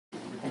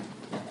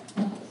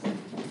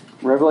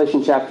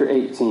Revelation chapter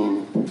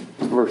 18,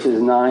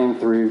 verses 9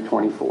 through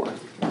 24.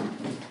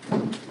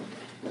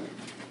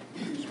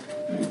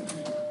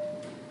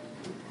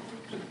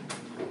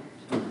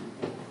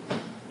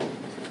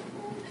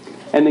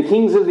 And the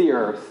kings of the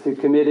earth who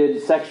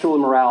committed sexual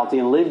immorality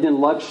and lived in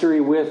luxury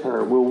with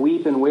her will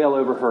weep and wail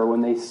over her when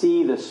they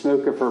see the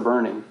smoke of her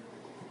burning.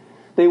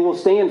 They will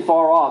stand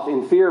far off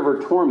in fear of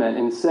her torment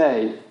and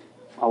say,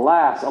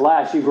 Alas,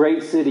 alas, you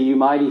great city, you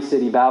mighty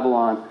city,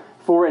 Babylon,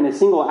 for in a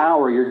single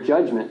hour your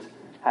judgment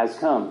has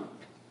come.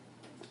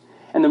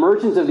 And the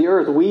merchants of the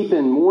earth weep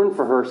and mourn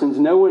for her, since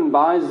no one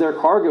buys their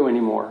cargo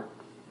anymore.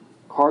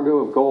 Cargo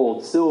of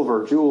gold,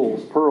 silver,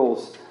 jewels,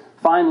 pearls,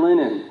 fine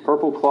linen,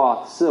 purple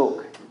cloth,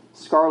 silk,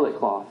 scarlet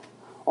cloth,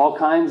 all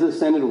kinds of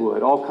scented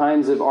wood, all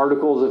kinds of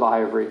articles of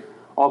ivory,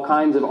 all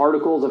kinds of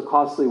articles of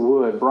costly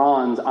wood,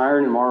 bronze,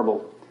 iron, and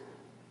marble,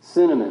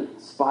 cinnamon,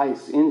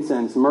 spice,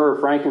 incense, myrrh,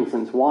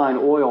 frankincense, wine,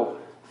 oil,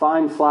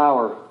 fine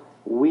flour,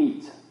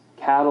 wheat,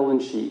 cattle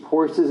and sheep,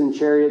 horses and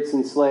chariots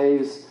and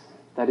slaves,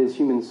 that is,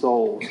 human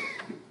souls.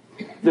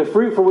 The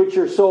fruit for which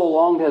your soul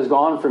longed has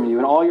gone from you,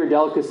 and all your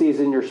delicacies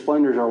and your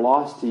splendors are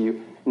lost to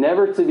you,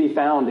 never to be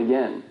found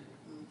again.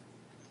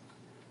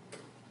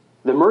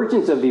 The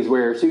merchants of these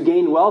wares who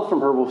gained wealth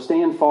from her will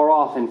stand far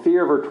off in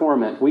fear of her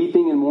torment,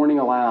 weeping and mourning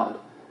aloud.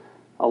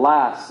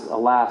 Alas,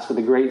 alas, for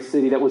the great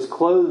city that was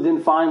clothed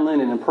in fine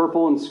linen and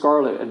purple and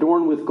scarlet,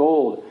 adorned with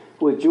gold,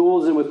 with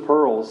jewels and with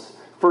pearls.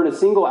 For in a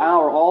single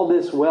hour all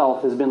this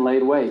wealth has been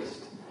laid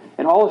waste.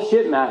 And all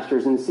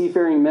shipmasters and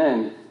seafaring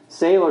men,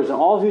 sailors, and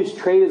all whose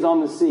trade is on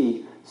the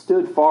sea,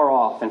 stood far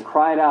off and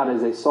cried out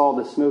as they saw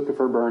the smoke of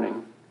her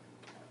burning.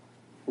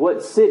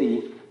 What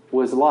city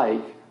was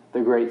like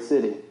the great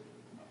city?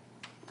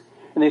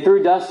 And they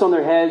threw dust on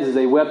their heads as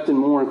they wept and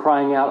mourned,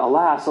 crying out,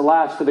 Alas,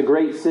 alas, for the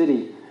great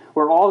city,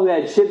 where all who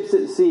had ships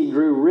at sea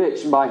grew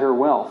rich by her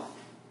wealth.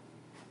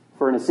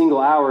 For in a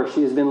single hour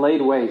she has been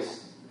laid waste.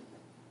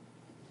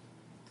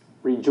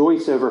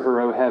 Rejoice over her,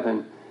 O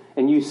heaven,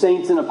 and you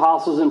saints and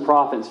apostles and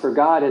prophets, for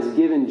God has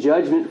given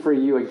judgment for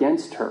you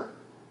against her.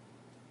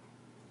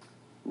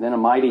 Then a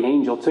mighty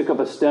angel took up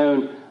a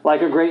stone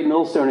like a great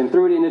millstone and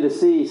threw it into the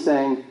sea,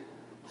 saying,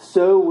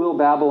 So will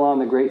Babylon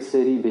the great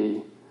city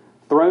be,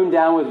 thrown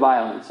down with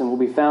violence, and will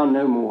be found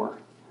no more.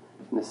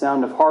 And the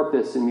sound of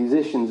harpists and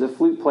musicians, of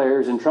flute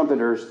players and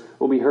trumpeters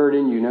will be heard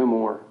in you no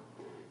more.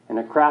 And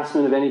a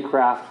craftsman of any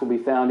craft will be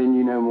found in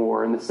you no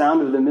more. And the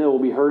sound of the mill will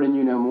be heard in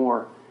you no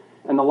more.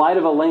 And the light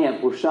of a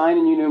lamp will shine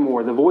in you no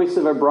more. The voice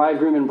of a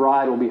bridegroom and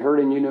bride will be heard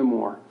in you no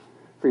more.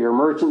 For your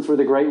merchants were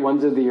the great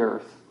ones of the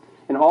earth.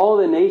 And all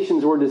the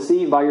nations were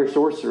deceived by your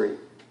sorcery.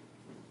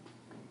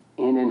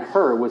 And in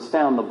her was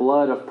found the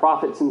blood of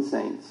prophets and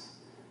saints,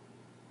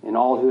 and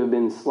all who have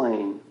been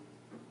slain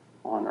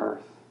on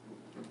earth.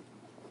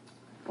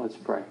 Let's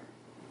pray.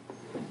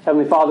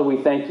 Heavenly Father, we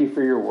thank you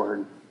for your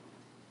word.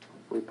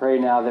 We pray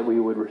now that we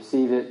would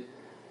receive it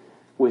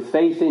with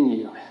faith in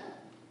you,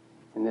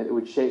 and that it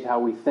would shape how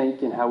we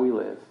think and how we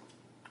live.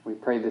 We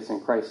pray this in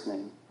Christ's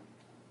name.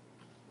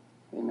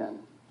 Amen.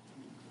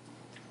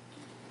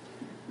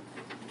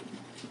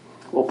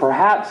 Well,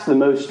 perhaps the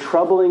most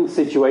troubling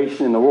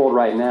situation in the world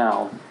right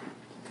now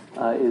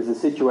is the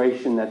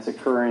situation that's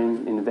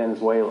occurring in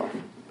Venezuela.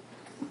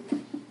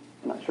 I'm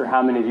not sure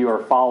how many of you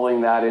are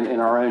following that in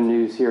our own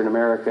news here in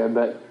America,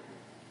 but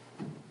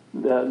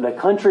the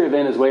country of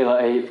Venezuela,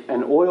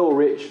 an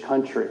oil-rich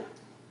country,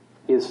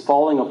 is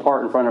falling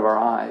apart in front of our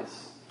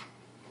eyes.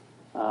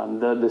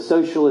 The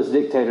socialist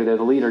dictator,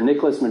 the leader,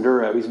 Nicolas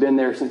Maduro, who's been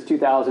there since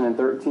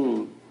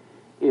 2013,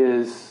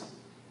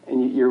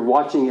 and you're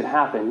watching it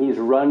happen. He's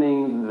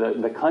running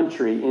the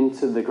country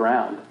into the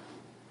ground.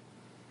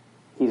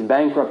 He's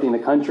bankrupting the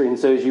country. And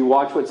so as you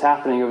watch what's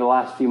happening over the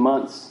last few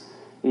months,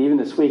 even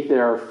this week,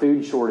 there are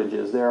food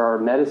shortages. There are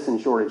medicine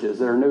shortages.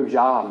 There are no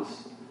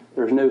jobs.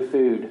 There's no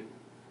food.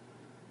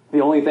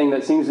 The only thing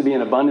that seems to be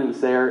in abundance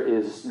there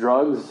is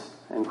drugs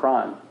and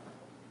crime.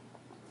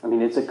 I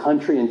mean, it's a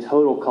country in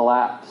total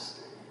collapse.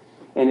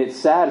 And it's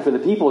sad for the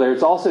people there.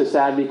 It's also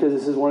sad because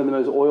this is one of the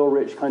most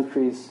oil-rich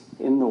countries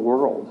in the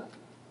world.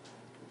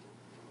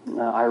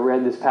 I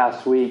read this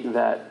past week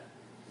that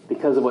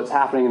because of what's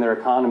happening in their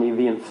economy,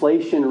 the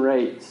inflation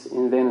rates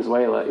in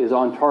Venezuela is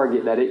on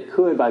target that it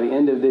could, by the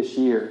end of this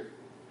year,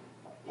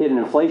 hit an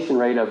inflation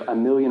rate of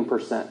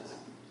 1,000,000%.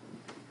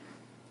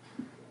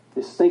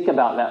 Just think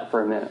about that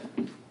for a minute.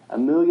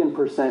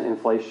 1,000,000%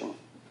 inflation.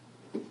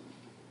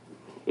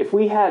 If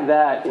we had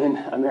that in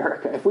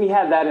America, if we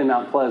had that in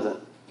Mount Pleasant,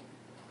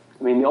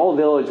 I mean, the old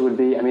village would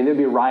be, there'd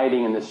be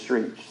rioting in the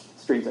streets.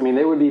 I mean,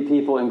 there would be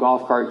people in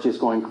golf carts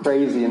just going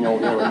crazy in the old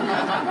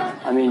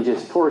village.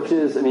 Just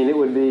torches. It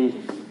would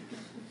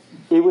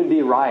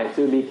be riots.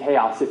 It would be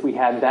chaos if we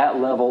had that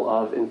level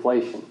of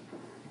inflation.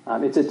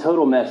 It's a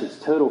total mess. It's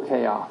total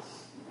chaos.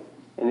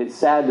 And it's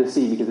sad to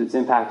see because it's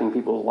impacting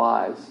people's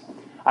lives.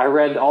 I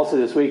read also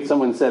this week,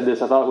 someone said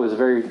this. I thought it was a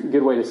very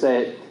good way to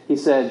say it. He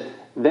said,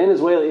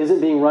 Venezuela isn't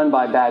being run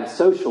by bad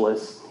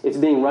socialists. It's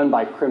being run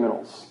by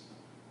criminals.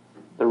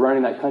 They're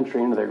running that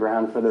country into the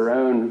ground for their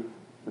own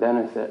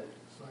benefit.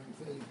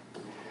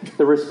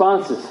 The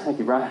responses, thank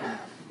you, Brian.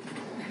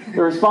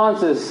 The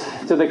responses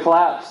to the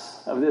collapse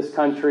of this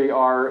country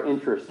are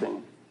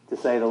interesting, to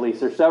say the least.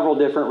 There's several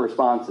different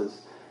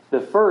responses.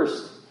 The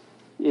first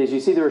is you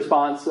see the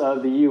response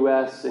of the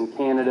U.S. and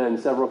Canada and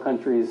several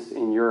countries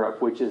in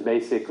Europe, which is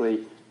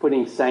basically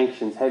putting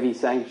sanctions, heavy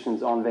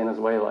sanctions on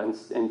Venezuela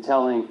and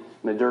telling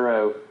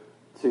Maduro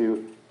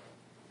to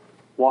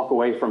walk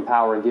away from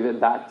power and give it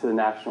back to the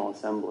National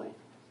Assembly.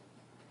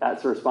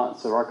 That's the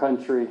response of our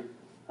country,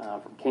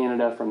 from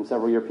Canada, from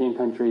several European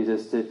countries,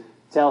 is to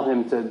tell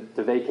him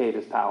to vacate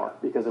his power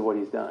because of what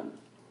he's done.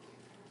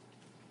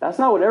 That's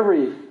not what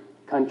every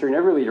country and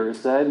every leader has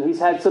said. And he's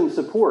had some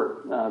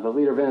support. The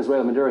leader of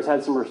Venezuela, Maduro, has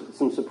had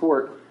some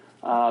support,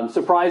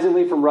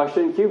 surprisingly, from Russia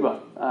and Cuba.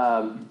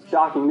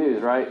 Shocking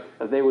news, right?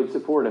 That they would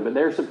support him. But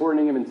they're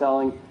supporting him and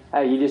telling,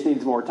 hey, he just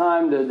needs more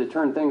time to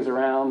turn things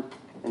around,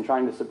 and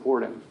trying to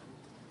support him.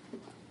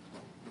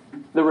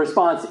 The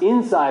response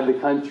inside the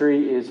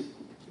country is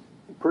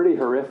pretty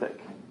horrific.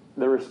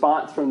 The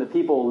response from the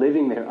people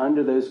living there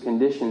under those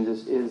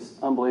conditions is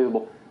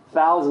unbelievable.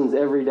 Thousands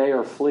every day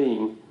are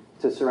fleeing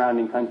to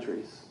surrounding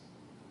countries.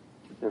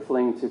 They're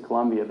fleeing to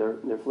Colombia.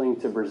 They're fleeing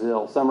to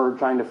Brazil. Some are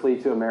trying to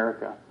flee to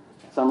America.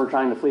 Some are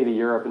trying to flee to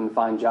Europe and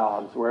find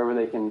jobs wherever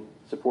they can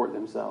support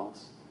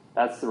themselves.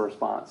 That's the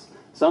response.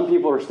 Some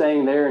people are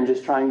staying there and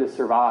just trying to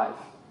survive.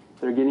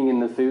 They're getting in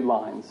the food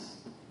lines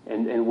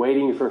and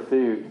waiting for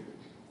food.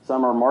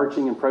 Some are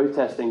marching and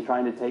protesting,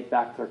 trying to take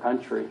back their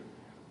country.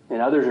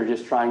 And others are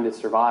just trying to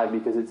survive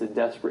because it's a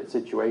desperate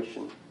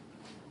situation.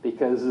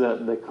 Because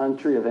the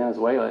country of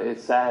Venezuela,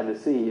 it's sad to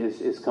see,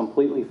 is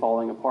completely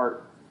falling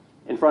apart.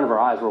 In front of our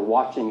eyes, we're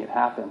watching it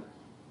happen.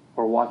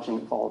 We're watching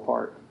it fall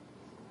apart.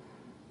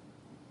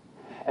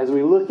 As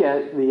we look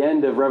at the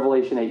end of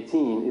Revelation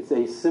 18, it's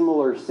a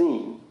similar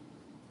scene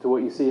to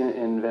what you see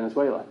in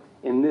Venezuela,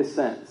 in this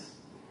sense.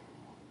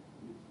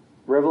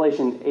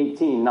 Revelation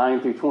 18,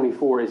 9 through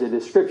 24, is a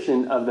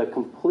description of the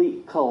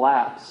complete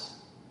collapse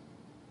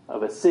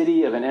of a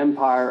city, of an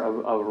empire,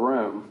 of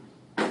Rome.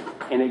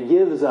 And it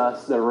gives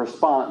us the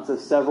response of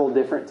several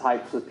different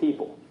types of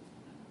people.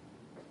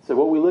 So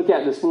what we look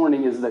at this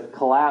morning is the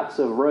collapse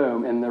of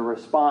Rome and the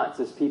response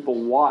as people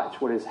watch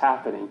what is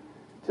happening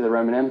to the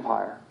Roman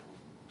Empire.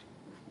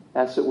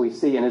 That's what we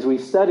see. And as we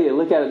study it,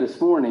 look at it this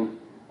morning,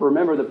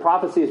 remember the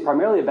prophecy is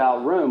primarily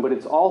about Rome, but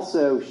it's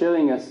also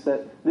showing us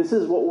that this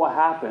is what will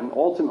happen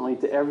ultimately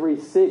to every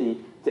city,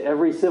 to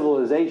every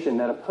civilization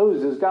that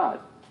opposes God.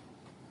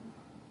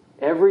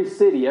 Every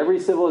city, every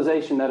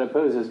civilization that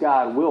opposes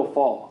God will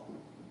fall.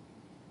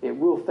 It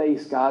will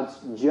face God's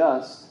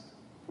just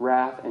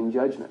wrath and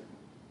judgment.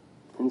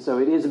 And so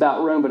it is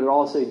about Rome, but it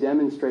also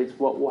demonstrates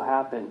what will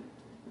happen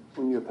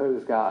when you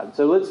oppose God.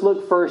 So let's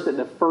look first at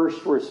the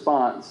first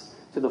response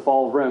to the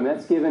fall of Rome.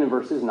 That's given in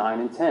verses 9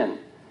 and 10.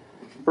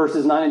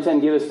 Verses 9 and 10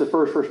 give us the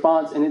first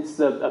response, and it's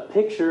a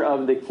picture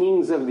of the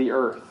kings of the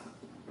earth.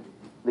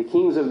 The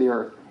kings of the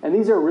earth. And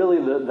these are really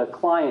the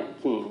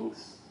client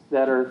kings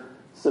that are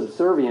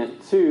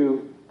subservient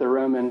to the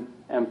Roman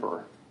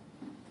emperor.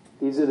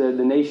 These are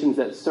the nations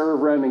that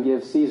serve Rome and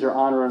give Caesar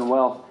honor and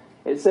wealth.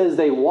 It says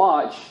they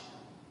watch,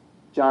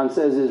 John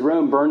says, as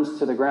Rome burns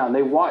to the ground.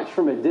 They watch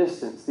from a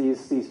distance,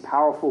 these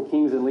powerful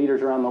kings and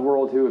leaders around the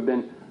world who have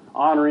been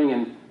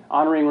honoring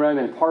Rome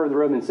and part of the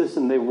Roman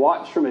system. They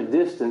watch from a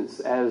distance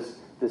as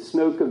the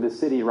smoke of the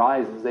city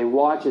rises. They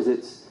watch as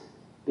it's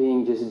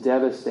being just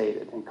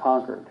devastated and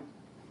conquered.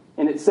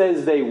 And it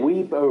says they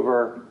weep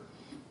over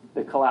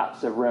the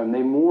collapse of Rome.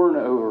 They mourn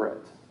over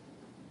it.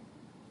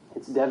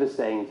 It's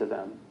devastating to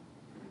them.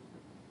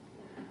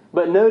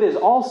 But notice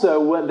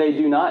also what they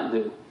do not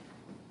do.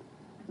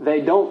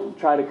 They don't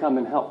try to come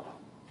and help.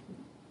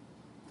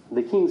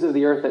 The kings of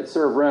the earth that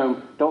serve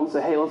Rome don't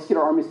say, hey, let's get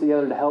our armies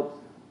together to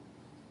help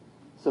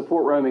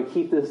support Rome and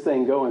keep this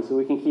thing going so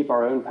we can keep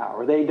our own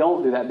power. They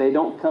don't do that. They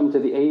don't come to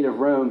the aid of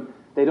Rome.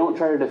 They don't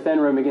try to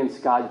defend Rome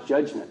against God's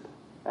judgment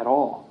at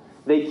all.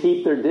 They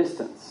keep their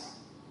distance.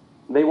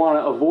 They want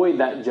to avoid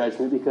that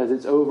judgment because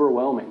it's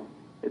overwhelming.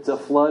 It's a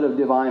flood of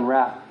divine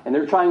wrath. And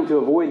they're trying to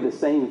avoid the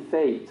same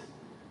fate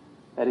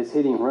that is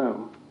hitting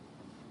Rome.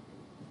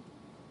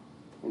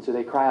 And so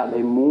they cry out,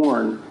 they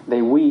mourn,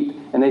 they weep.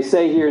 And they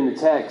say here in the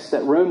text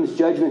that Rome's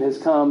judgment has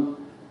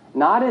come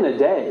not in a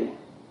day,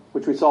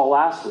 which we saw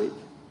last week.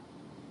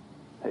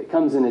 It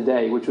comes in a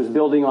day, which was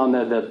building on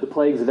the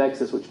plagues of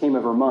Exodus, which came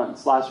over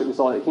months. Last week we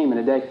saw it came in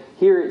a day.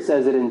 Here it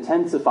says it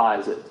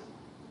intensifies it.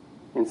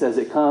 And says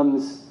it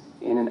comes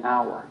in an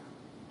hour.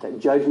 That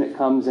judgment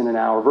comes in an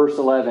hour. Verse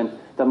 11,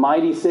 the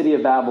mighty city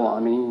of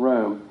Babylon, meaning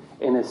Rome,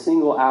 in a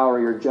single hour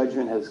your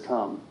judgment has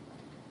come.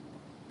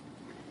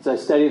 As I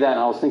studied that and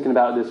I was thinking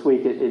about it this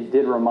week, it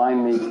did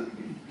remind me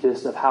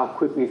just of how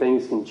quickly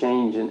things can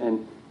change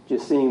and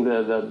just seeing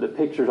the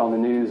pictures on the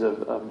news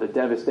of the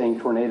devastating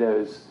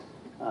tornadoes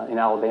in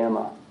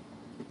Alabama,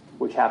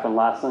 which happened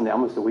last Sunday,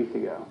 almost a week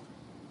ago.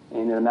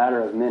 And in a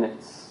matter of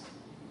minutes,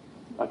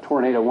 a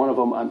tornado, one of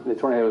them, the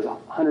tornado was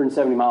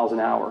 170 miles an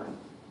hour,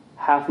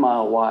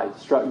 half-mile wide,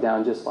 struck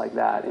down just like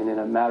that. And in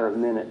a matter of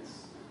minutes,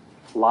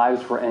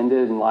 lives were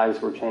ended and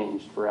lives were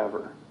changed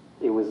forever.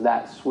 It was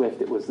that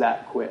swift. It was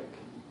that quick.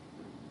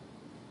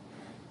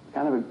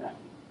 Kind of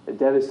a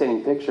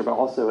devastating picture, but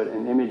also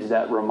an image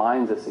that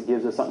reminds us, it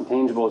gives us something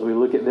tangible as we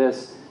look at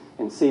this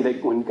and see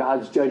that when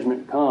God's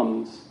judgment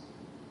comes,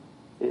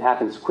 it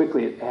happens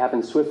quickly, it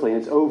happens swiftly,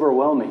 and it's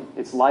overwhelming.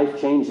 It's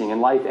life-changing and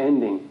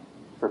life-ending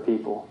for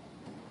people.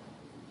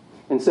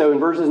 And so in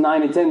verses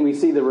 9 and 10, we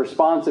see the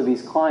response of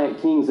these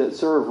client kings that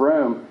serve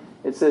Rome.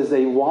 It says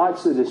they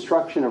watch the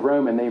destruction of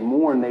Rome and they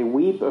mourn, they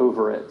weep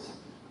over it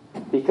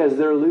because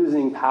they're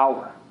losing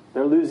power.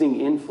 They're losing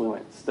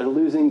influence. They're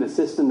losing the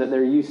system that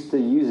they're used to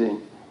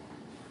using.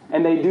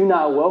 And they do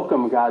not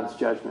welcome God's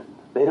judgment.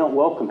 They don't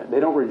welcome it. They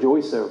don't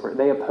rejoice over it.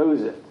 They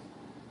oppose it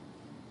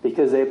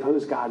because they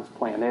oppose God's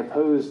plan. They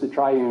oppose the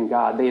triune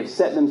God. They have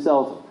set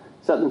themselves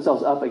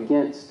up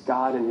against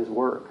God and his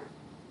work.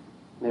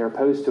 They're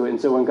opposed to it. And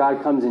so when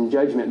God comes in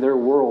judgment, their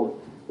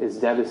world is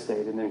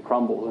devastated and then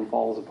crumbles and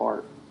falls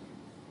apart.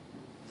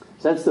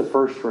 So that's the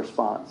first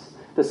response.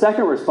 The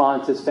second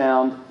response is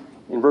found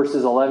in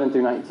verses 11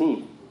 through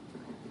 19.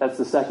 That's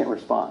the second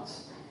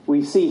response.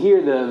 We see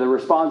here the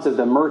response of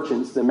the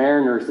merchants, the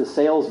mariners, the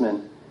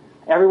salesmen,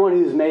 everyone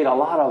who's made a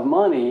lot of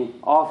money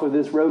off of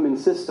this Roman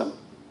system.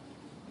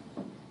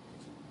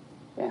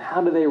 And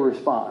how do they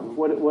respond?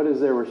 What is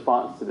their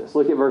response to this?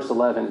 Look at verse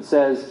 11. It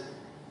says,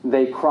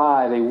 they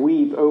cry, they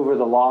weep over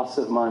the loss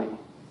of money.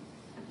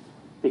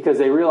 Because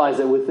they realize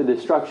that with the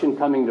destruction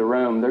coming to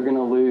Rome, they're going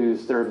to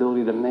lose their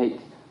ability to make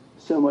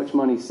so much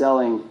money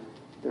selling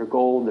their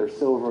gold, their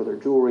silver, their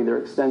jewelry, their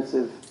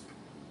expensive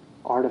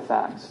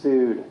artifacts,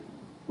 food.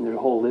 And there's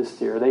a whole list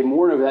here. They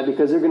mourn over that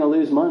because they're going to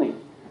lose money.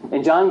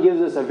 And John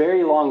gives us a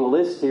very long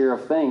list here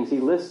of things. He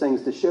lists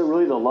things to show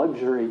really the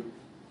luxury,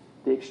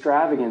 the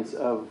extravagance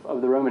of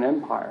the Roman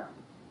Empire.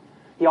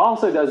 He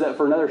also does that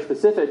for another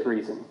specific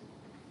reason,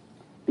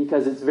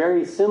 because it's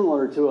very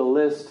similar to a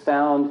list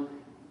found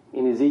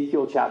in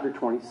Ezekiel chapter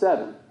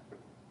 27, an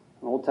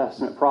Old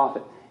Testament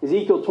prophet.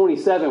 Ezekiel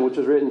 27, which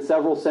was written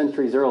several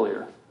centuries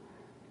earlier,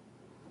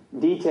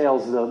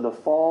 details the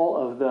fall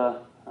of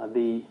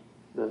the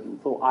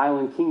little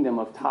island kingdom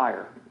of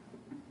Tyre.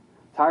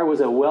 Tyre was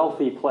a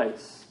wealthy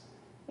place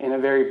and a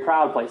very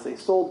proud place. They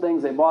sold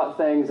things, they bought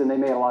things, and they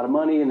made a lot of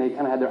money, and they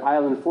kind of had their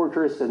island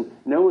fortress, and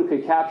no one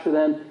could capture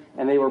them,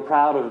 and they were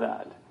proud of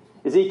that.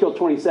 Ezekiel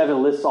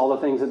 27 lists all the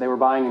things that they were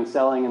buying and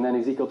selling, and then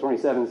Ezekiel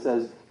 27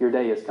 says, your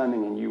day is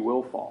coming and you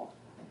will fall.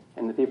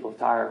 And the people of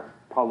Tyre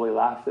probably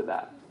laughed at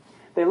that.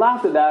 They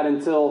laughed at that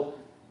until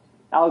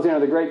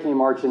Alexander the Great came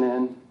marching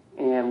in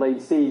and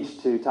laid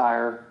siege to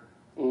Tyre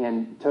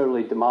and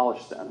totally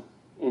demolished them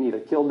and either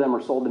killed them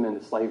or sold them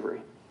into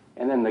slavery.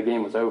 And then the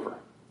game was over.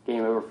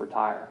 Game over for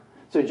Tyre.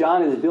 So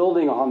John is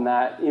building on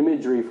that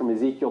imagery from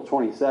Ezekiel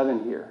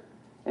 27 here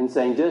and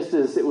saying just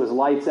as it was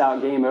lights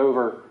out, game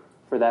over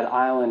for that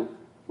island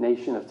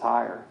nation of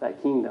Tyre,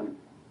 that kingdom,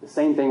 the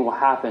same thing will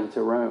happen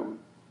to Rome.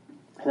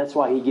 And that's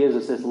why he gives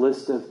us this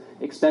list of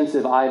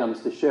expensive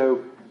items to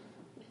show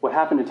what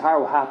happened to Tyre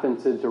will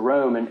happen to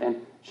Rome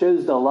and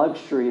shows the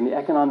luxury and the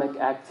economic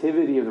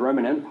activity of the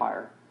Roman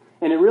Empire.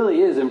 And it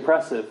really is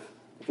impressive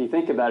if you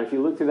think about it. If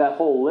you look through that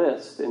whole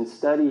list and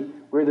study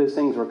where those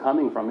things were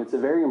coming from, it's a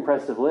very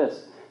impressive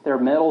list. There are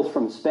metals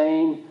from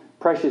Spain,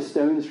 precious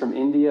stones from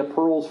India,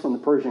 pearls from the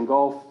Persian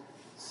Gulf,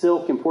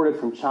 silk imported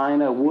from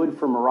China, wood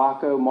from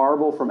Morocco,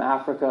 marble from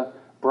Africa,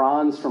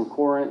 bronze from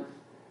Corinth,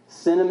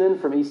 cinnamon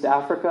from East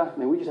Africa. I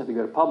mean, we just have to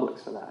go to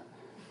Publix for that.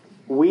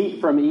 Wheat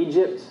from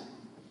Egypt.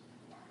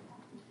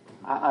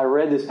 I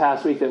read this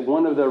past week that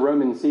one of the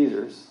Roman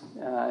Caesars,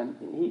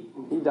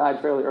 he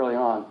died fairly early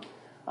on,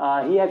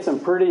 he had some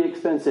pretty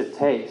expensive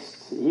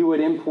tastes. He would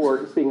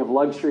import, speaking of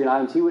luxury and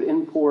items, he would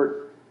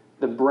import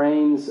the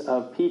brains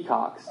of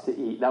peacocks to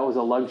eat. That was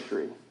a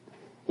luxury.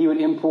 He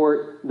would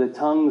import the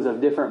tongues of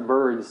different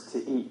birds to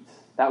eat.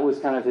 That was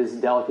kind of his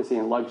delicacy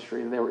and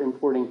luxury. They were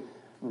importing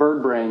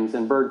bird brains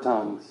and bird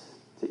tongues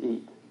to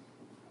eat.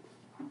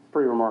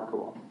 Pretty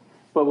remarkable.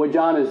 But what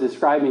John is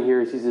describing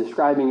here is he's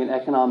describing an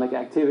economic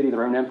activity of the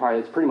Roman Empire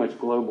that's pretty much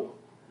global.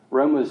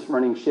 Rome was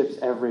running ships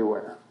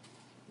everywhere.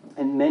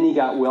 And many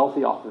got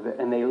wealthy off of it.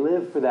 And they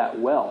lived for that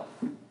wealth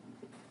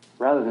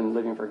rather than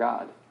living for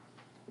God.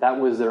 That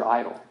was their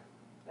idol.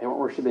 They weren't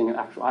worshiping an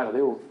actual idol.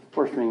 They were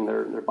worshiping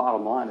their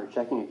bottom line, their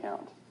checking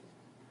account.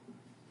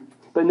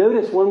 But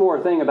notice one more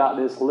thing about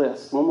this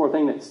list. One more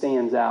thing that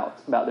stands out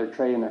about their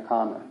trade and their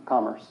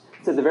commerce.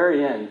 It's at the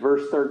very end,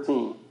 verse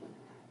 13.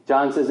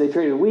 John says they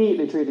traded wheat,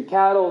 they traded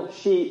cattle,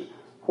 sheep,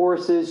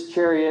 horses,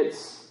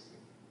 chariots,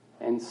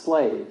 and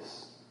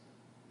slaves.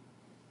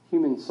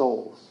 Human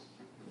souls.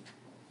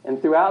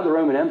 And throughout the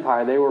Roman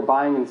Empire, they were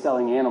buying and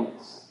selling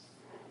animals.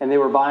 And they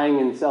were buying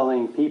and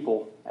selling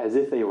people as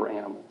if they were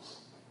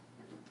animals.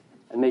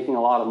 And making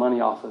a lot of money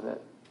off of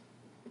it.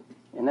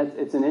 And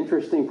it's an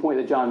interesting point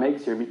that John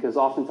makes here, because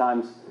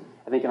oftentimes,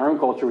 I think in our own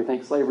culture, we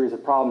think slavery is a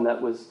problem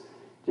that was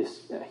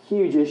just a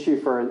huge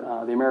issue for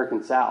the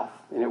American South.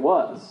 And it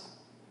was.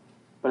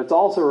 But it's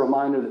also a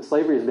reminder that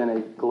slavery has been a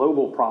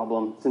global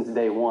problem since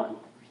day one.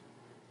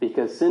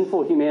 Because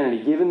sinful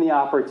humanity, given the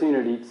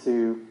opportunity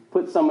to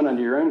put someone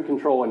under your own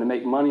control and to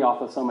make money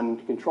off of someone and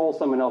to control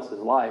someone else's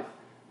life,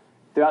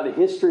 throughout the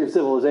history of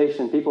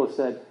civilization, people have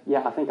said,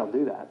 yeah, I think I'll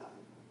do that.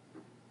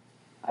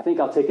 I think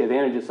I'll take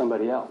advantage of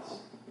somebody else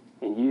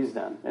and use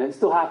them. And it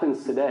still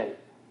happens today.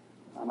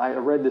 I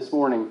read this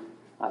morning,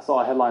 I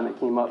saw a headline that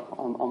came up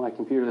on my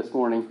computer this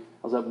morning.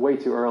 I was up way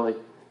too early.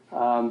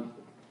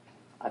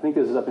 I think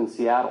this was up in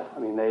Seattle. I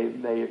mean,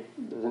 there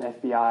was an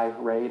FBI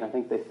raid. I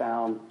think they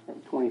found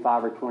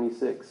 25 or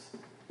 26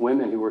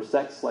 women who were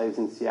sex slaves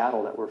in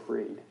Seattle that were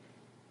freed.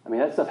 I mean,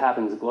 that stuff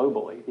happens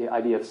globally. The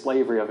idea of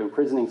slavery, of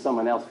imprisoning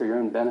someone else for your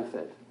own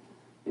benefit,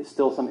 is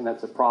still something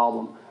that's a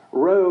problem.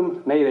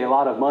 Rome made a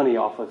lot of money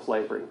off of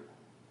slavery,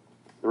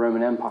 the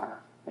Roman Empire,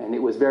 and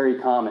it was very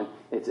common.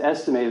 It's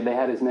estimated they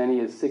had as many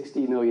as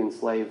 60 million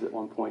slaves at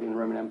one point in the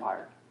Roman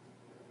Empire.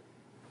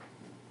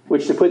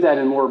 Which, to put that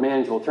in more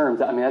manageable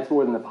terms, I mean, that's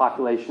more than the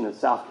population of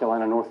South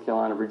Carolina, North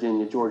Carolina,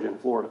 Virginia, Georgia, and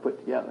Florida put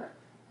together.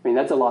 I mean,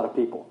 that's a lot of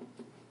people.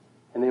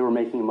 And they were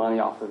making money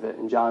off of it.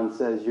 And John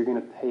says, you're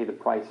going to pay the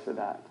price for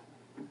that.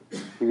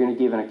 You're going to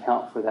give an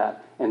account for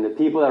that. And the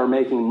people that are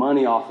making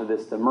money off of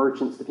this, the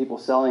merchants, the people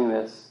selling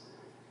this,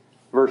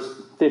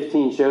 verse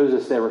 15 shows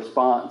us their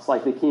response.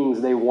 Like the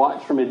kings, they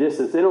watch from a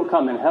distance. They don't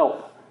come and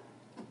help.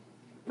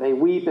 They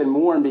weep and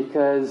mourn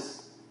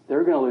because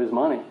they're going to lose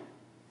money.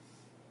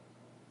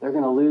 They're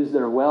going to lose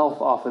their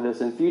wealth off of this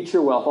and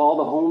future wealth, all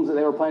the homes that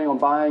they were planning on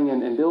buying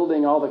and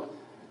building, all the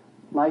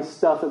nice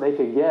stuff that they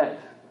could get.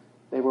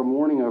 They were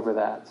mourning over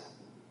that.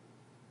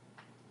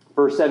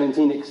 Verse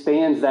 17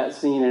 expands that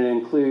scene and it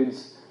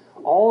includes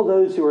all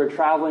those who are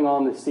traveling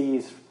on the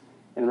seas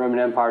in the Roman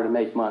Empire to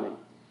make money.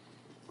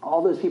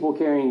 All those people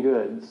carrying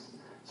goods.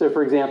 So,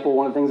 for example,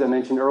 one of the things I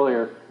mentioned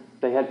earlier,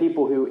 they had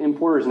people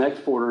importers and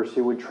exporters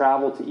who would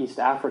travel to East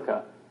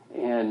Africa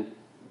and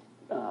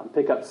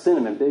pick up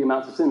cinnamon, big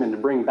amounts of cinnamon to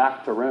bring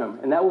back to Rome.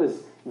 And that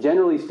was,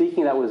 generally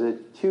speaking, that was a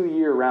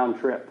 2-year round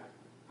trip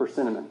for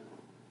cinnamon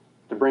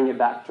to bring it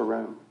back to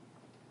Rome.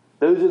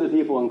 Those are the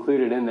people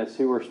included in this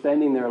who were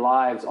spending their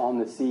lives on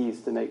the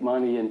seas to make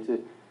money and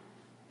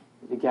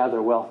to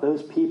gather wealth.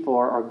 Those people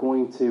are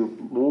going to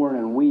mourn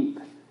and weep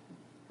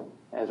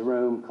as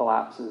Rome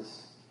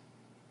collapses.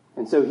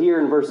 And so here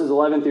in verses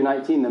 11 through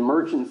 19, the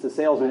merchants, the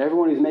salesmen,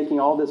 everyone who's making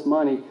all this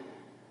money,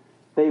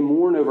 they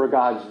mourn over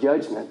God's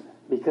judgment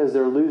because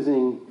they're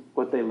losing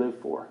what they live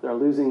for. They're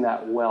losing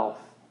that wealth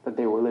that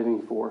they were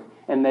living for.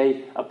 And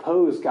they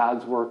oppose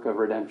God's work of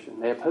redemption.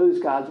 They oppose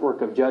God's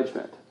work of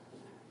judgment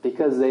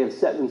because they have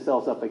set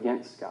themselves up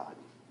against God.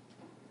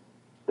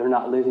 They're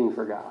not living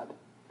for God.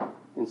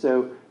 And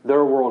so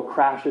their world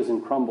crashes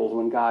and crumbles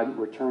when God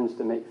returns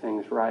to make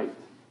things right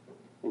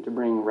and to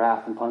bring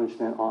wrath and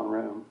punishment on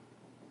Rome.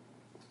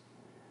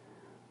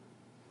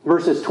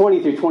 Verses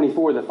 20 through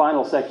 24, the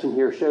final section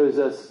here, shows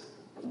us,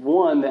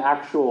 one, the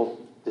actual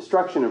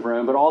destruction of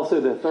Rome, but also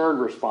the third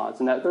response.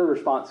 And that third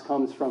response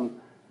comes from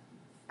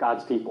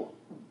God's people.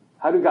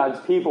 How do God's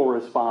people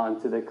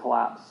respond to the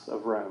collapse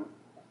of Rome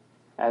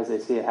as they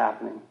see it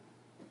happening?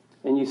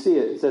 And you see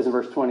it says in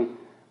verse 20,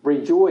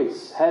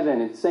 "Rejoice,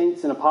 heaven, and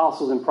saints and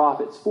apostles and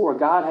prophets, for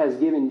God has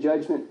given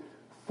judgment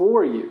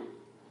for you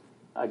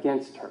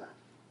against her."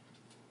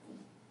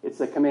 It's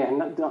a command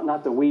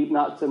not to weep,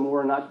 not to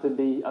mourn, not to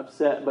be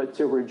upset, but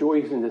to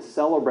rejoice and to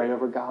celebrate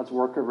over God's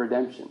work of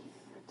redemption,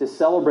 to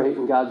celebrate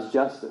in God's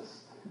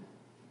justice,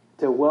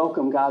 to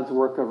welcome God's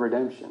work of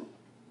redemption,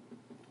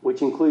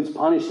 which includes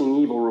punishing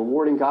evil,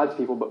 rewarding God's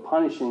people, but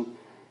punishing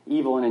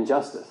evil and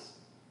injustice.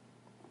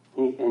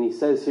 And he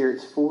says here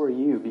it's for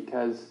you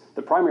because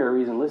the primary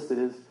reason listed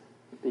is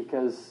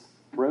because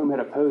Rome had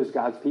opposed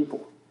God's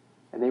people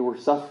and they were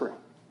suffering.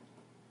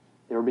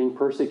 They were being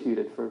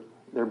persecuted for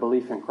their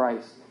belief in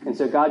Christ. And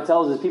so God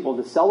tells his people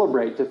to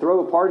celebrate, to throw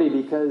a party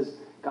because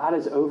God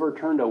has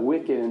overturned a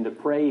wicked and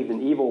depraved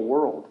and evil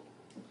world.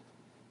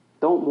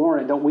 Don't mourn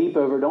it, don't weep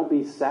over it, don't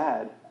be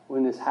sad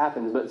when this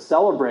happens, but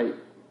celebrate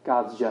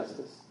God's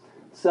justice.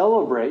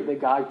 Celebrate that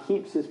God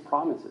keeps his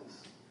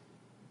promises.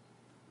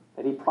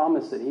 That he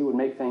promised that he would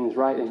make things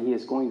right, and he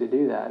is going to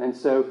do that. And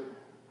so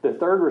the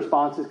third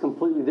response is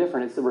completely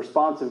different. It's the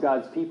response of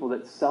God's people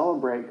that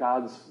celebrate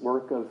God's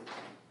work of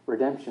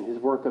redemption, his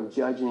work of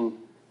judging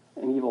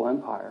an evil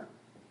empire.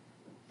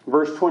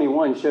 Verse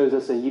 21 shows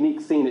us a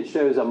unique scene. It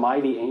shows a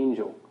mighty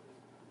angel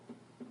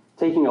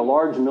taking a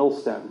large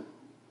millstone,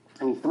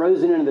 and he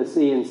throws it into the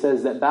sea and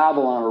says that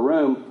Babylon, or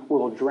Rome,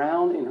 will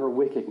drown in her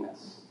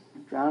wickedness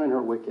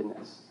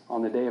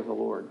on the day of the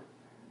Lord.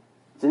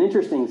 It's an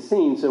interesting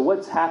scene. So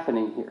what's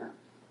happening here?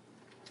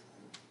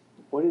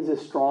 What is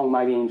this strong,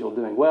 mighty angel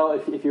doing? Well,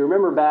 if you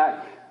remember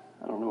back,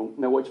 I don't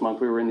know which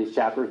month we were in these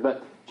chapters,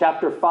 but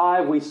chapter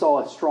 5, we saw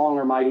a strong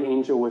or mighty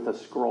angel with a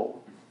scroll.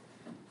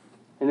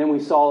 And then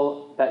we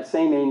saw that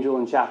same angel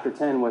in chapter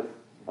 10 with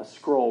a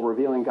scroll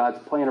revealing God's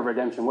plan of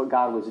redemption, what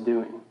God was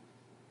doing.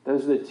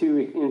 Those are the two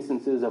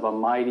instances of a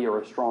mighty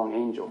or a strong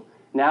angel.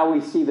 Now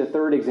we see the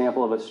third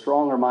example of a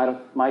strong or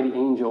mighty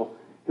angel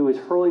who is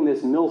hurling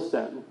this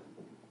millstone.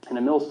 And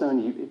a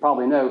millstone, you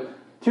probably know,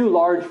 too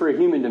large for a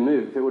human to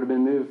move. It would have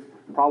been moved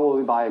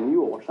probably by a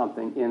mule or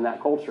something in that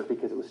culture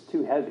because it was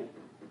too heavy.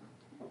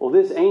 Well,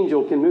 this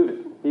angel can move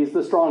it. He's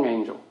the strong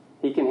angel.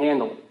 He can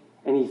handle it.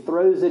 And he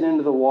throws it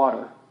into the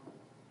water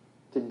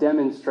to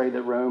demonstrate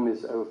that Rome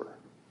is over.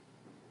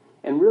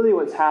 And really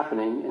what's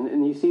happening,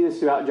 and you see this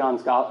throughout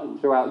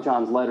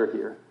John's letter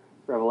here,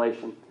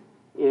 Revelation,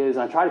 is,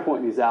 and I try to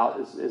point these out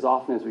as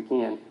often as we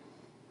can,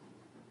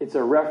 it's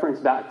a reference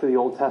back to the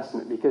Old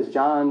Testament, because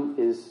John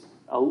is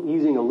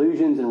using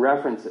allusions and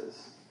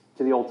references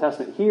to the Old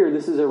Testament. Here,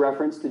 this is a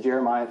reference to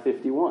Jeremiah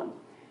 51.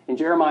 In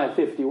Jeremiah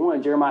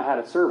 51, Jeremiah had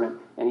a servant,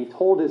 and he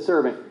told his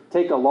servant,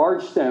 take a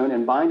large stone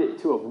and bind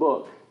it to a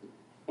book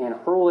and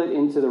hurl it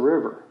into the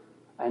river,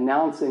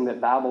 announcing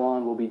that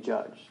Babylon will be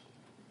judged.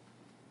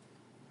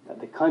 That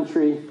the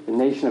country, the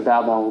nation of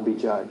Babylon will be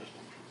judged.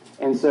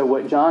 And so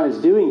what John is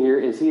doing here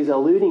is he's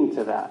alluding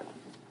to that,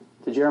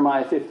 to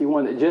Jeremiah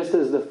 51, that just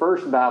as the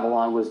first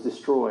Babylon was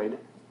destroyed,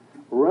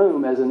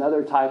 Rome, as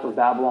another type of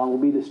Babylon, will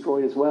be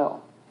destroyed as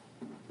well.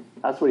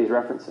 That's what he's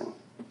referencing.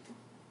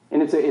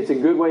 And it's a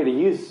good way to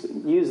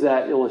use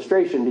that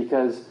illustration,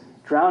 because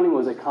drowning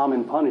was a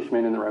common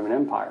punishment in the Roman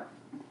Empire.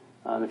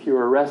 If you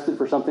were arrested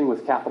for something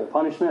with capital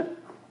punishment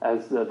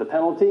as the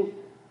penalty,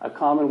 a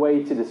common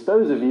way to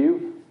dispose of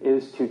you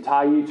is to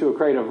tie you to a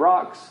crate of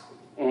rocks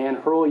and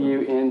hurl you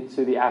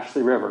into the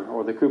Ashley River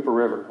or the Cooper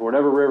River, or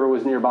whatever river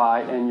was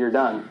nearby, and you're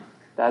done.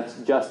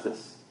 That's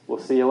justice. We'll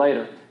see you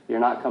later.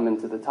 You're not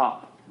coming to the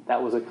top.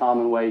 That was a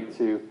common way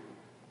to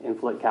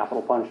inflict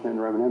capital punishment in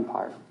the Roman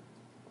Empire.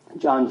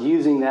 John's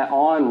using that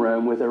on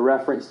Rome with a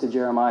reference to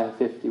Jeremiah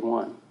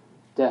 51,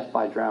 death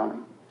by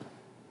drowning.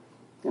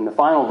 And the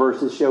final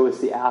verses show us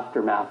the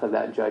aftermath of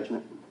that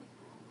judgment.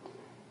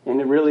 And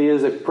it really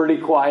is a pretty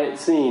quiet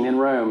scene in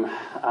Rome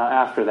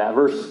after that.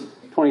 Verse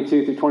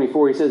 22 through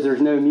 24, he says there's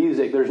no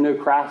music, there's no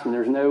craftsmen,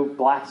 there's no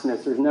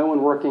blacksmiths, there's no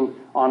one working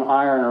on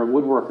iron or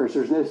woodworkers,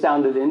 there's no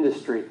sound of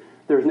industry,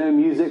 there's no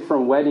music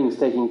from weddings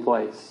taking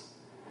place.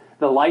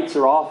 The lights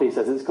are off, he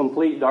says. It's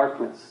complete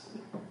darkness.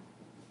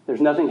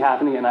 There's nothing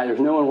happening at night. There's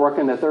no one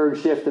working the third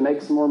shift to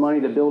make some more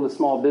money to build a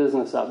small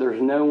business up.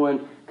 There's no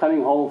one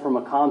coming home from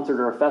a concert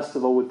or a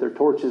festival with their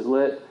torches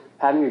lit,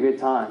 having a good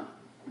time.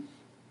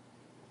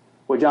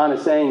 What John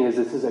is saying is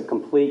this is a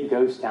complete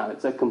ghost town.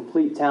 It's a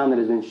complete town that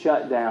has been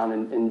shut down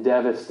and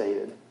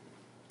devastated.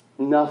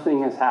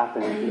 Nothing is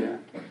happening here.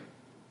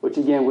 Which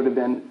again would have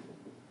been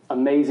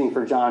amazing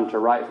for John to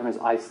write from his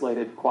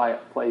isolated,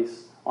 quiet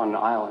place on an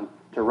island,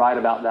 to write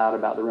about that,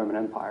 about the Roman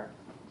Empire.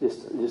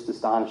 Just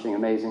astonishing,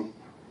 amazing.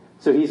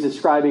 So he's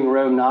describing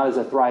Rome not as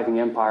a thriving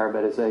empire,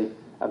 but as a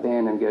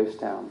abandoned ghost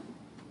town.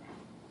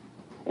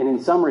 And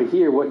in summary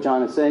here, what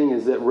John is saying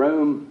is that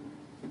Rome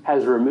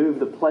has removed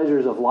the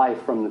pleasures of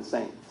life from the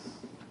saints,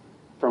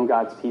 from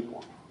God's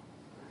people.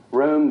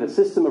 Rome, the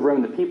system of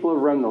Rome, the people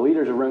of Rome, the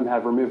leaders of Rome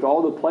have removed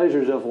all the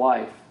pleasures of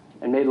life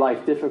and made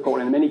life difficult,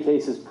 and in many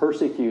cases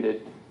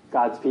persecuted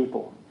God's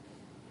people.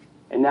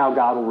 And now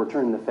God will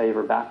return the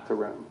favor back to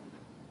Rome.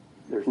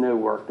 There's no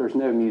work, there's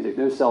no music,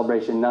 no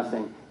celebration,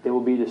 nothing. They will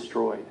be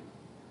destroyed.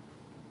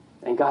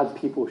 And God's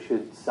people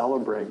should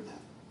celebrate,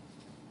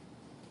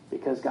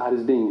 because God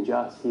is being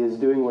just. He is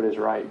doing what is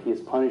right. He is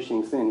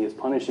punishing sin. He is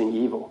punishing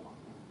evil.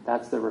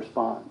 That's the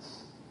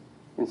response.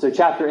 And so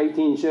chapter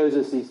 18 shows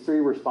us these three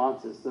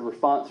responses. The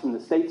response from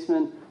the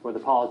statesmen or the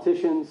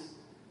politicians,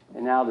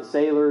 and now the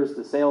sailors,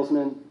 the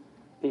salesmen,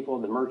 people,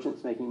 the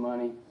merchants making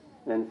money,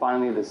 and then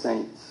finally the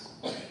saints.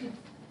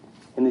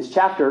 And this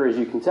chapter, as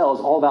you can tell,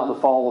 is all about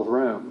the fall of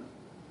Rome.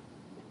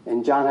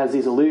 And John has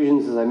these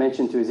allusions, as I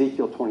mentioned, to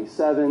Ezekiel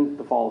 27,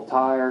 the fall of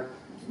Tyre,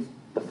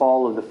 the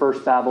fall of the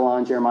first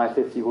Babylon, Jeremiah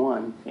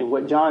 51. And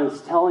what John is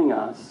telling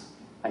us,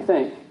 I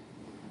think,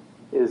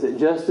 is that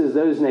just as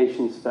those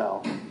nations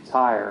fell,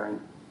 Tyre and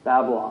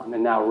Babylon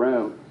and now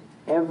Rome,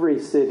 every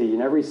city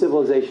and every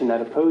civilization that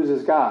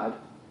opposes God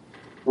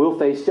will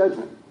face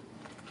judgment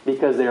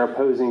because they are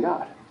opposing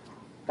God.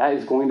 That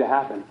is going to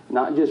happen.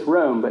 Not just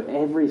Rome, but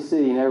every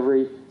city and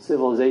every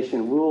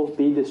civilization will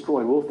be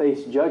destroyed, will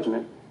face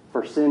judgment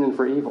for sin and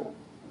for evil.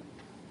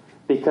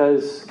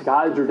 Because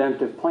God's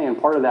redemptive plan,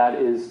 part of that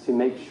is to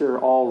make sure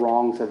all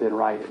wrongs have been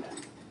righted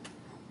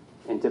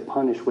and to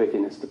punish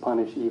wickedness, to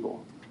punish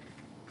evil.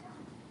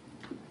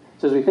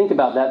 So as we think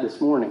about that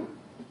this morning,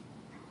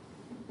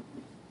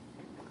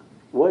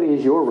 what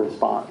is your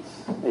response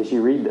as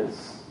you read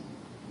this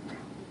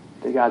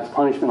to God's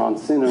punishment on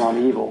sin and on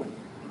evil?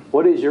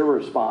 What is your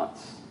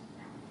response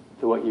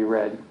to what you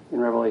read in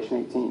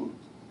Revelation 18?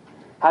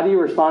 How do you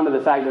respond to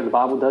the fact that the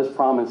Bible does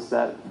promise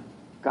that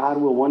God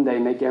will one day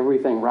make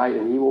everything right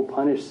and He will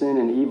punish sin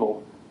and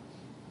evil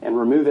and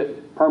remove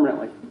it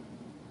permanently?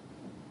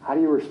 How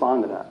do you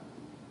respond to that?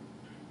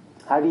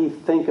 How do you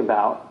think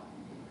about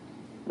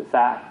the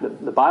fact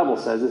that the Bible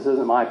says, this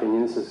isn't my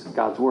opinion, this is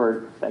God's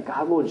word, that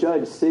God will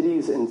judge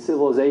cities and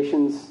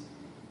civilizations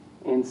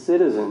and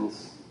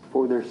citizens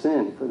for their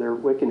sin, for their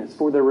wickedness,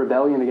 for their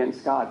rebellion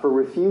against God, for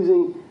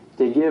refusing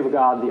to give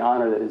God the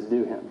honor that is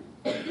due Him?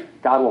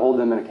 God will hold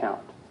them in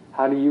account.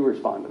 How do you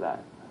respond to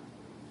that?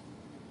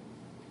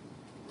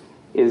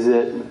 Is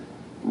it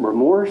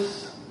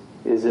remorse?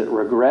 Is it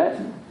regret?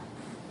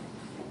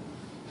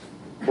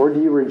 Or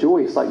do you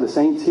rejoice like the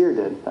saints here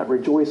did, that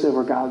rejoice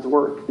over God's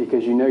work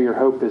because you know your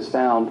hope is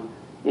found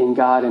in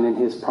God and in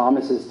his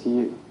promises to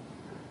you?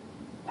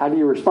 How do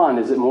you respond?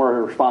 Is it more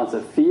a response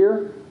of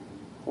fear,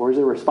 or is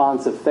it a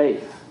response of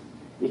faith?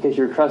 Because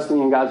you're trusting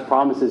in God's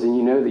promises and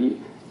you know that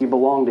you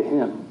belong to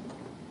him.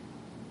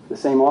 The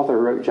same author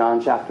wrote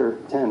John chapter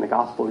 10, the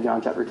Gospel of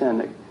John chapter 10,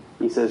 that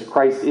he says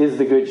Christ is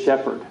the good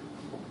shepherd.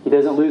 He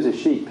doesn't lose his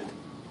sheep.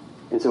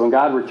 And so when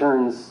God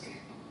returns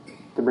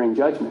to bring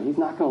judgment, he's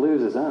not going to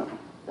lose his own.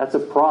 That's a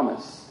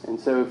promise. And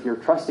so if you're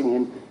trusting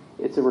him,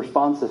 it's a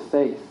response of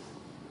faith.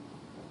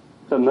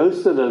 So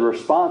most of the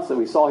response that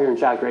we saw here in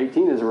chapter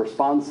 18 is a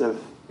response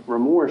of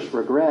remorse,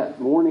 regret,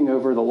 mourning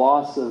over the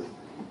loss of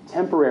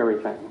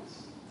temporary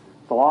things,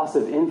 the loss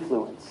of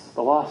influence,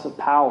 the loss of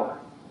power,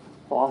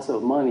 the loss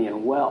of money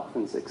and wealth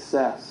and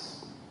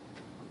success.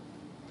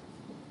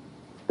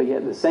 But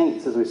yet the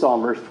saints, as we saw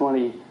in verse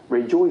 20,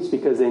 rejoice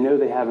because they know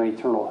they have an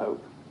eternal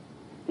hope.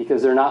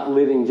 Because they're not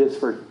living just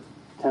for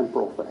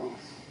temporal things.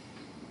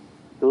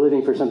 They're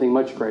living for something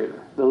much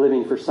greater. They're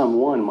living for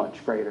someone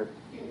much greater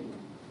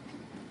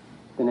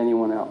than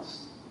anyone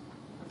else.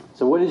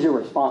 So what is your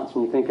response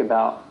when you think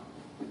about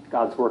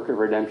God's work of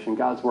redemption,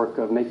 God's work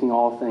of making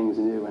all things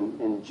new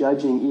and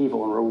judging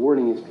evil and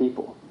rewarding his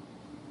people?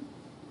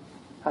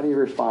 How do you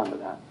respond to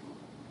that?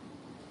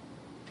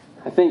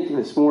 I think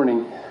this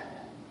morning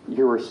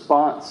your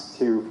response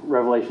to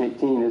Revelation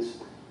 18 is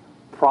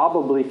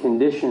probably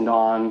conditioned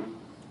on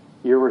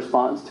your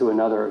response to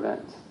another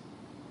event.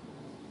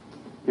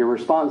 Your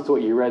response to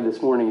what you read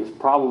this morning is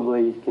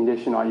probably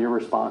conditioned on your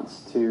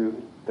response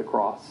to the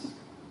cross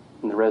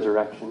and the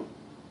resurrection.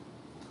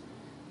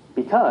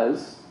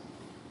 Because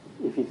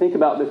if you think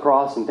about the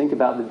cross and think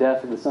about the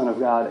death of the Son of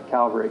God at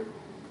Calvary,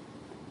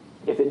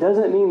 if it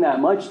doesn't mean that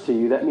much to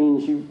you, that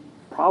means you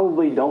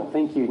probably don't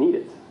think you need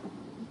it.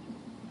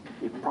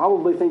 You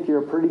probably think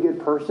you're a pretty good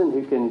person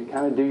who can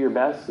kind of do your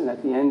best, and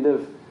at the end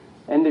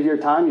of your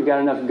time, you've got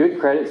enough good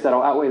credits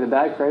that'll outweigh the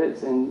bad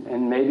credits,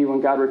 and maybe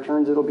when God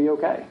returns, it'll be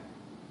okay.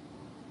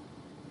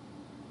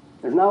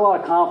 There's not a lot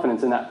of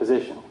confidence in that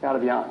position, got to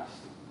be honest.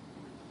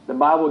 The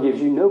Bible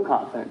gives you no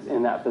confidence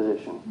in that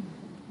position.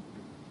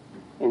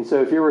 And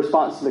so if your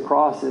response to the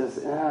cross is,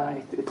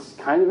 it's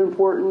kind of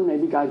important,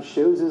 maybe God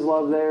shows his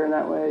love there in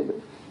that way, but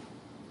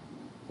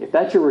if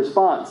that's your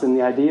response, then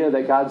the idea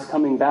that God's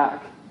coming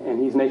back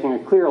and he's making a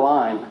clear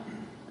line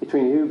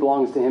between who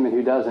belongs to him and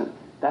who doesn't,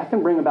 that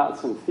can bring about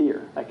some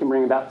fear. That can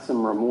bring about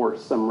some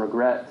remorse, some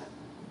regret.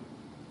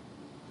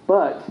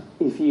 But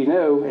if you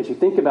know, as you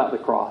think about the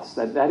cross,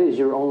 that is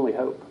your only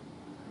hope.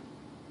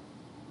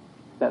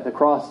 That the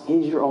cross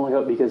is your only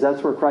hope because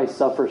that's where Christ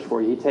suffers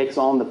for you. He takes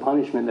on the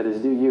punishment that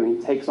is due you.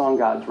 He takes on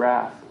God's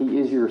wrath. He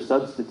is your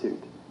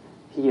substitute.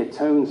 He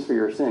atones for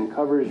your sin,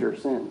 covers your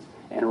sins,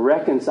 and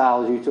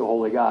reconciles you to a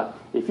holy God.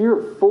 If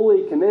you're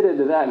fully committed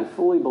to that and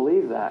fully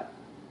believe that,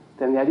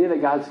 then the idea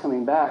that God's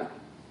coming back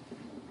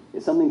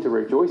is something to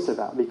rejoice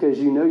about because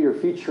you know your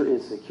future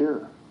is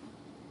secure.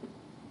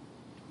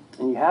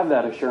 And you have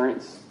that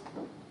assurance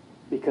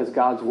because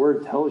God's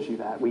word tells you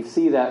that. We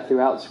see that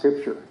throughout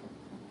Scripture.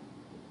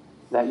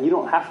 That you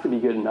don't have to be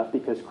good enough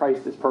because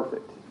Christ is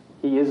perfect.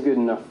 He is good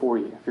enough for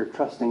you if you're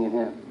trusting in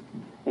him.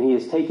 And he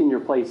has taken your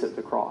place at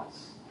the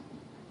cross.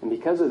 And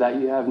because of that,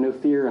 you have no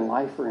fear in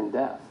life or in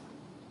death.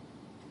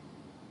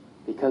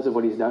 Because of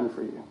what he's done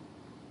for you.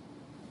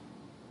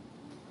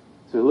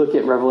 So we look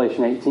at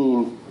Revelation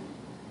 18.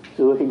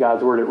 So we look at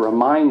God's word. It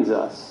reminds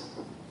us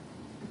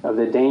of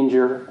the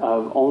danger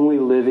of only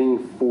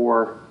living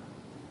for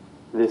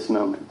this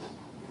moment.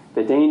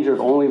 The danger of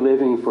only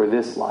living for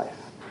this life.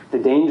 The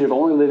danger of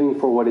only living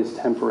for what is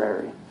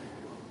temporary.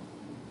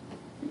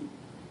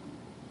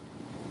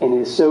 And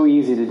it is so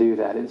easy to do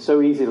that. It's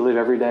so easy to live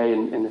every day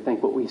and to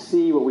think what we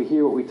see, what we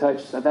hear, what we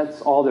touch,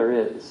 that's all there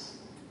is.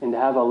 And to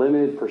have a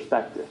limited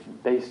perspective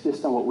based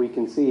just on what we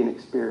can see and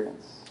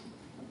experience.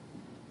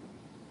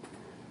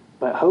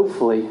 But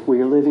hopefully we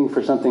are living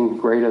for something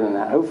greater than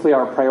that. Hopefully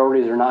our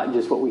priorities are not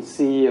just what we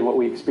see and what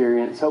we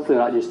experience. Hopefully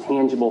not just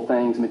tangible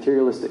things,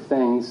 materialistic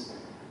things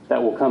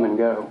that will come and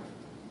go.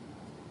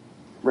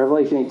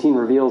 Revelation 18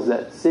 reveals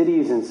that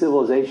cities and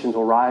civilizations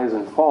will rise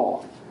and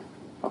fall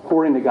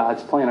according to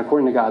God's plan,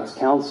 according to God's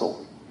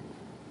counsel.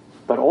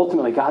 But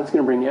ultimately, God's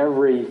going to bring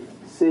every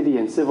city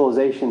and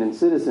civilization and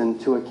citizen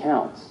to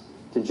account,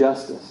 to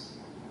justice.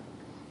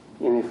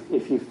 And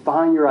if you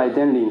find your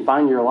identity and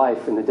find your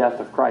life in the death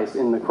of Christ,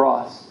 in the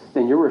cross,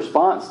 then your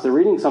response to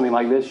reading something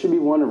like this should be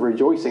one of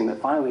rejoicing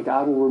that finally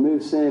God will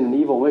remove sin and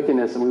evil and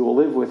wickedness and we will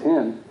live with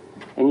him.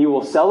 And you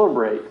will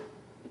celebrate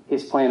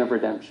his plan of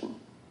redemption.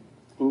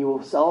 And you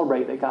will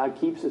celebrate that God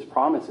keeps his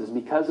promises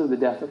because of the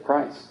death of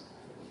Christ.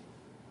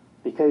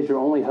 Because your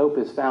only hope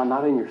is found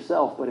not in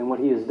yourself, but in what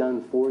he has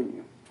done for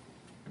you.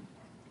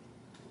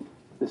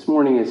 This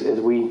morning, as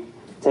we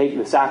take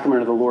the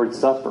sacrament of the Lord's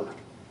Supper,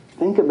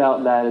 think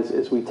about that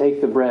as we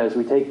take the bread, as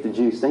we take the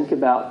juice. Think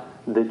about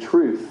the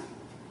truth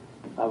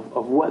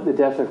of what the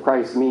death of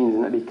Christ means,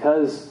 and that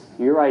because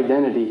your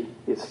identity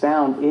is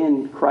found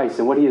in Christ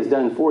and what he has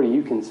done for you,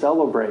 you can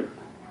celebrate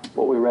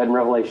what we read in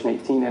Revelation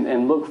 18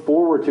 and look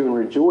forward to and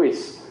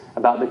rejoice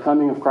about the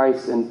coming of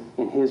Christ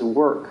and his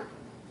work.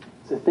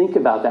 So think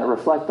about that,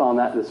 reflect on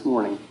that this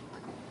morning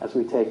as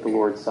we take the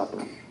Lord's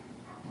Supper.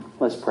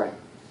 Let's pray.